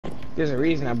There's a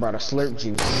reason I brought a slurp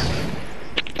juice.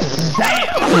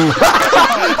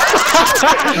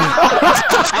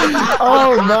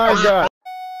 Oh my god.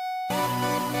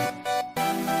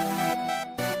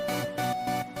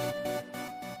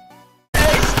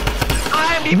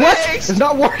 What? It's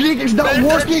not working! It's not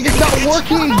working! It's not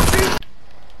working!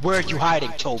 Where are you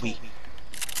hiding, Toby?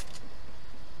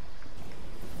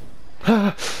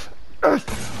 What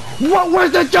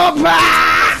was the jump?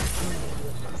 Ah!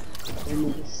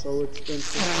 So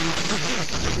expensive.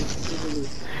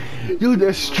 You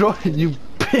destroyed it, you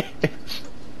bitch!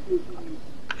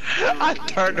 I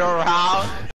turned around.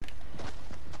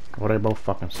 Well, they both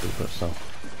fucking stupid, so.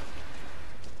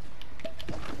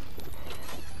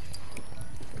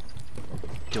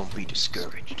 Don't be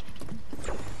discouraged.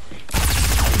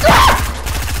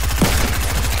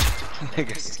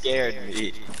 Nigga scared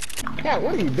me. Yeah,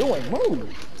 what are you doing? Move!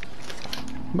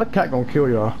 My cat gonna kill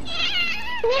y'all.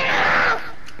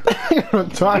 I'm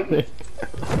retarded.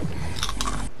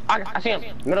 I see him.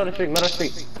 Middle of the street, middle of the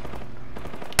street.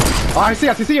 Oh, I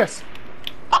see us.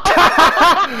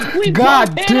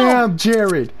 God damn,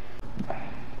 Jared.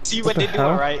 See what they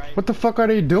doing, right? What the fuck are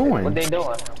they doing? What they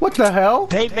doing? What the hell?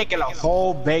 They making a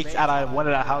whole base out of one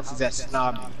of the houses at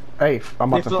Snobby. Hey,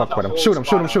 I'm about to fuck with him. Shoot him,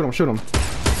 shoot him, shoot him, shoot him.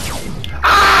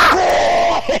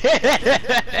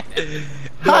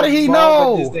 How did he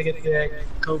know?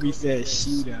 Kobe said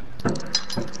shoot him.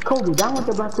 Kobe, down with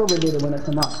the black silver data when it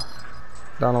come out.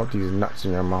 Don't know these nuts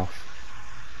in your mouth.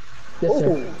 Yes,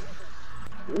 sir.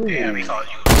 Damn, he called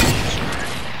you.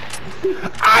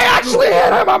 I actually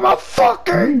hit him! I'm a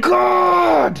fucking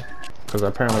god! Because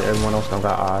apparently everyone else don't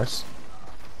got eyes.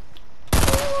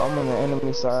 I'm on the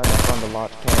enemy side. I found a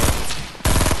locked cage.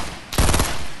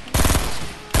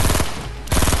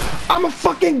 I'm a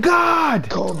fucking god!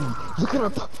 Kobe, look at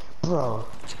our bro.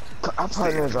 Our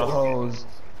partners are hoes.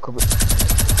 Kobe.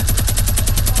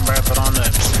 Bro, put on the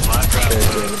live drop.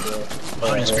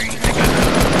 Loading screen.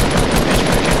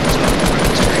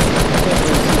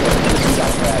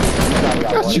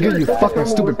 Yes, you get you fucking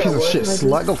stupid piece of shit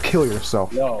slut. Go kill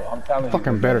yourself. Yo, I'm telling you.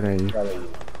 Fucking better than you.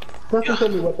 Stefan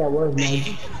told me what that was,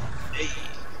 man.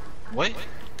 What?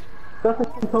 Stefan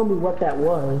told me what that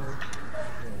was.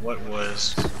 What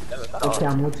was?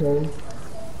 Okamoto.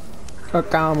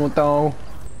 Okamoto.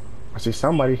 I see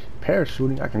somebody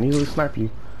parachuting. I can easily snipe you.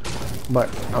 But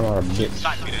I'm not a bitch.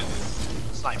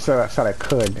 I said I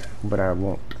could, but I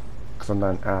won't. Because I'm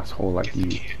not an asshole like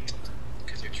you.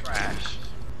 Because you're trash.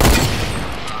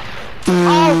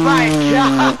 Oh my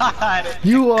god!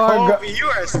 You are Kobe, you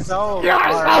are so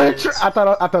I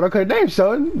thought I could name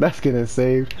Sheldon. That's getting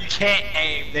saved. You can't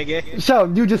aim, nigga.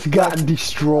 Sheldon, you just got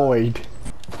destroyed.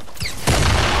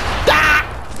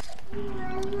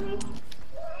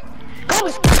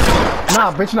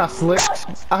 Nah, bitch, not slick.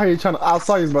 I heard you trying to. I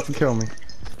saw you was about to kill me.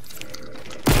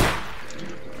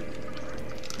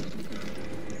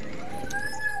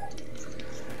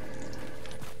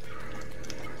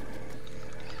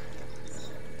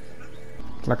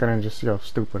 Like I didn't just yo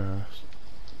stupid ass.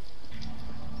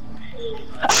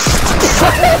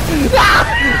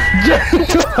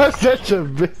 You are such a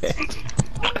bitch.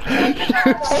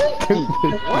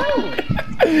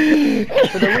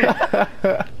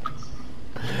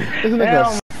 Isn't it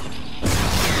Damn.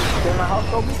 In my house,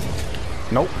 Kobe?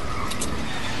 Nope.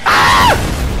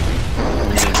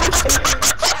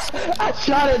 I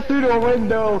shot it through the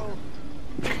window.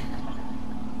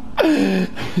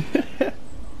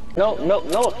 No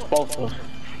explosive.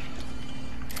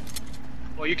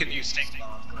 Well, you can use stink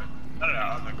bombs, but I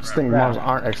don't know. Stink bombs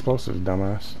aren't explosives,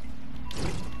 dumbass.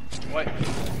 What?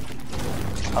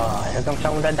 Here comes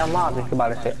someone with that dumb logic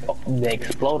about it. Oh, they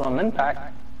explode on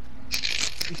impact.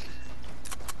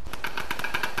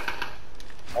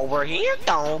 Over here,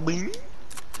 Toby.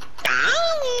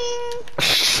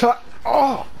 Shut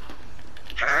up!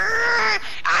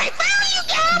 I found you,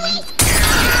 Toby.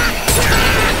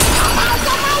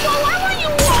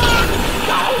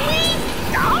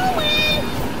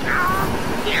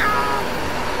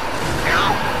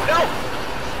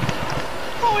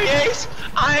 Oh yes,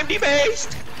 I am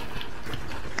debased.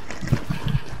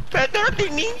 Better the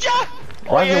ninja.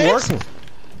 Why is it working?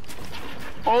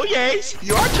 Oh yes,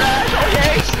 you're trash. Oh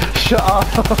yes. Shut up!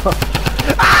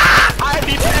 I'm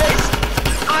debased.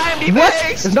 I'm debased.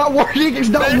 What? It's not working! It's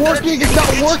not working! It's not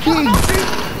working!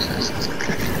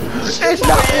 It's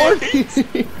not working!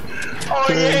 Oh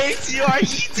yes, you are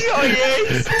easy. Oh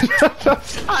yes.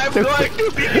 I'm going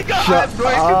to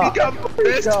become the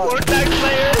best Fortnite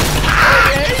player. Oh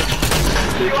yes.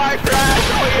 You are trash.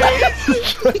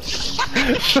 Oh yes.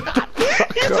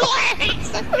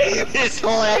 His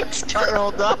legs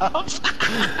curled up.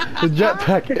 The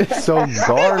jetpack is so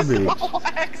garbage.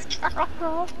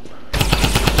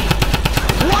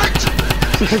 What?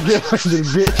 Get away from the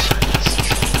bitch.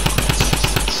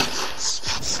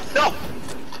 No.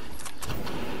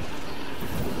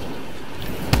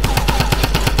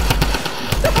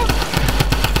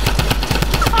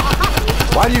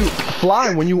 Why do you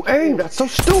fly when you aim? That's so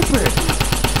stupid.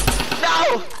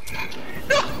 No.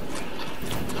 No.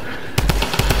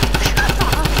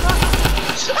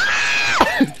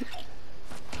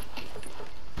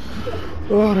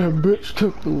 Oh, that bitch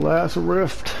took the last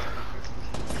rift.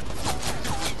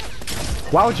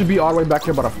 Why would you be all the way back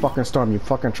here by the fucking storm, you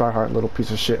fucking tryhard little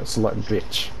piece of shit slut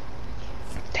bitch?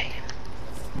 Damn.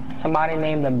 Somebody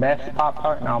named the best Pop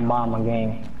Tart and I'll bomb a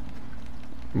game.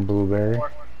 Blueberry.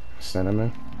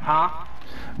 Cinnamon. Huh?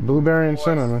 Blueberry and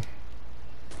cinnamon.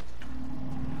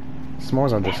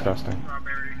 S'mores are disgusting.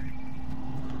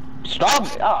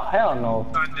 Strawberry? Oh, hell no.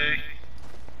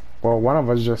 Well, one of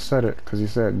us just said it, because he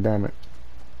said, damn it.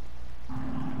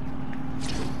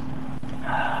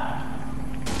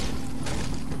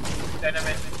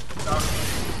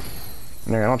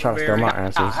 Nigga, don't try to steal my Oh,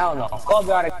 answers. hell no.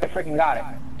 Kobe already freaking got it.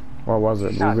 What was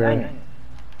it? God dang Blueberry? it.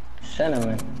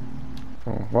 Cinnamon.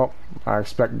 Oh, well, I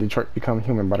expect Detroit to become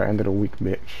human by the end of the week,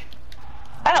 bitch.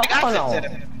 Hell no.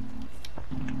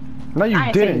 No, you I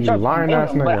ain't didn't, saying you Detroit lying became ass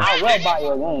human, But nigga. I will buy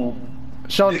your game.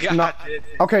 Show Yeah, no. I did.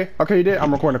 Okay, you did.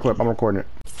 I'm recording the clip. I'm recording it.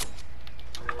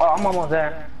 Oh, I'm almost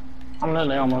there. I'm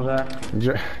literally almost there.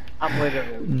 I'm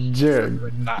literally.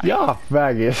 Y'all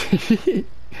faggots.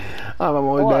 I'm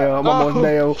almost there. I'm almost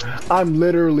there. I'm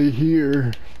literally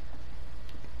here.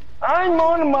 I'm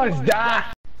almost die.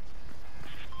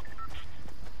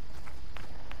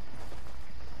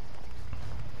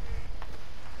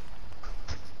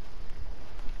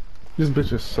 This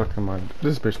bitch is sucking my.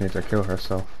 This bitch needs to kill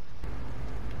herself.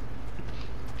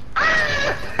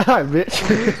 Hi, bitch.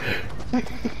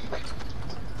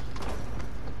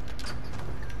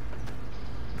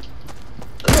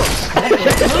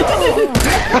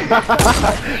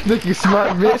 Think you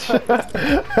smart, bitch?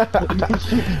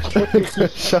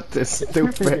 Shut this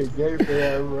stupid.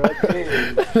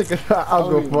 I'll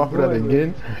go for that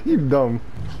again. You dumb.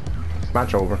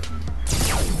 Match over.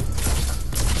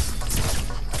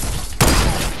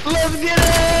 Let's get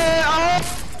it! Oh.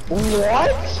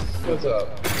 What? What's up?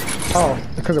 Oh,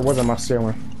 because it wasn't my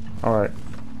ceiling. All right.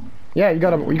 Yeah, you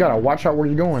gotta watch out where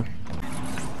you're going.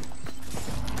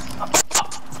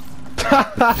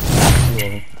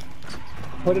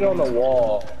 Put it on the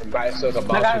wall. And buy yourself a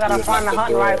Look, I gotta find the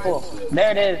hunting rifle.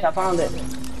 There it is. I found it.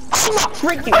 Oh my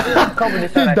freaking! Kobe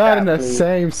just He said died in that, the please.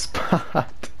 same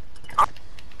spot.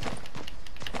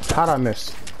 How'd I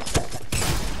miss?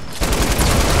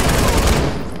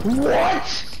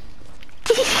 What?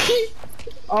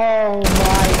 Oh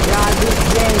my god, this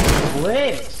game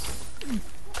glitched.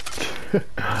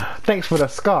 Thanks for the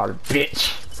scar,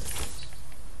 bitch.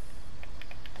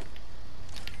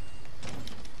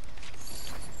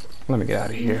 Let me get out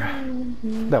of here.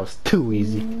 That was too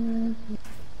easy.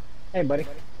 Hey buddy,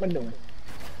 what you doing?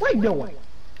 What you doing?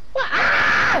 What?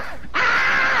 Ah!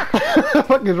 Ah! What the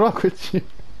fuck is wrong with you?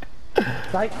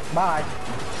 Right, bye.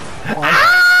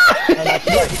 Right.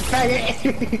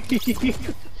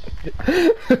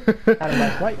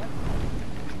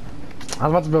 I was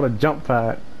about to build a jump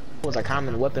pad. It was a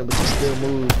common weapon, but you still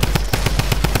move. With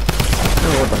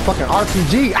the fucking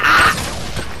RPG. Ah!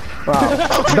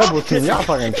 Wow, double team. Y'all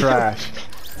fucking trash.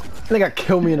 Nigga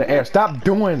kill me in the air. Stop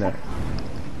doing that.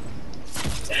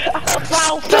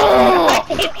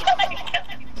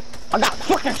 I got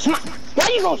fucking smacked. Why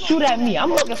you gonna shoot at me? I'm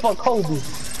looking for Kobe.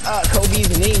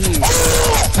 Kobe's in here.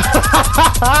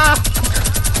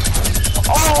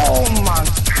 Oh my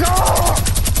god!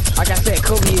 Like I said,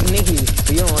 Kobe is Nicky, but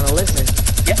you don't want to listen.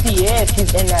 Yes he is.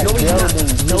 He's in that building.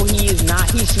 No, he is not.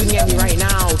 He's shooting at me right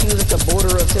now. He was at the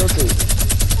border of Tilted.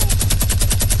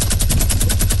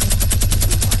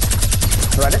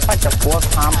 Bro, this like the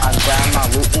 4th time I grabbed my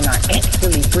loot and I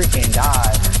instantly freaking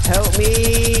died. Help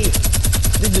me!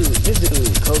 This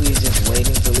dude, Kobe is just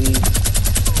waiting to leave.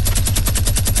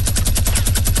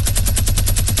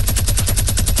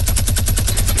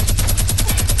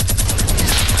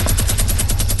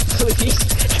 Please,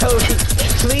 Kobe,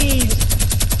 please!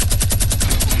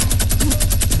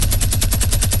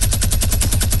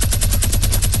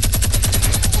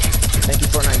 Thank you,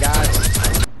 Fortnite guys.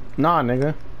 Nah,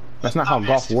 nigga. That's not how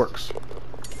golf works.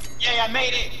 Yeah, I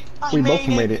made it! We both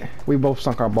made it. We both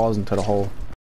sunk our balls into the hole.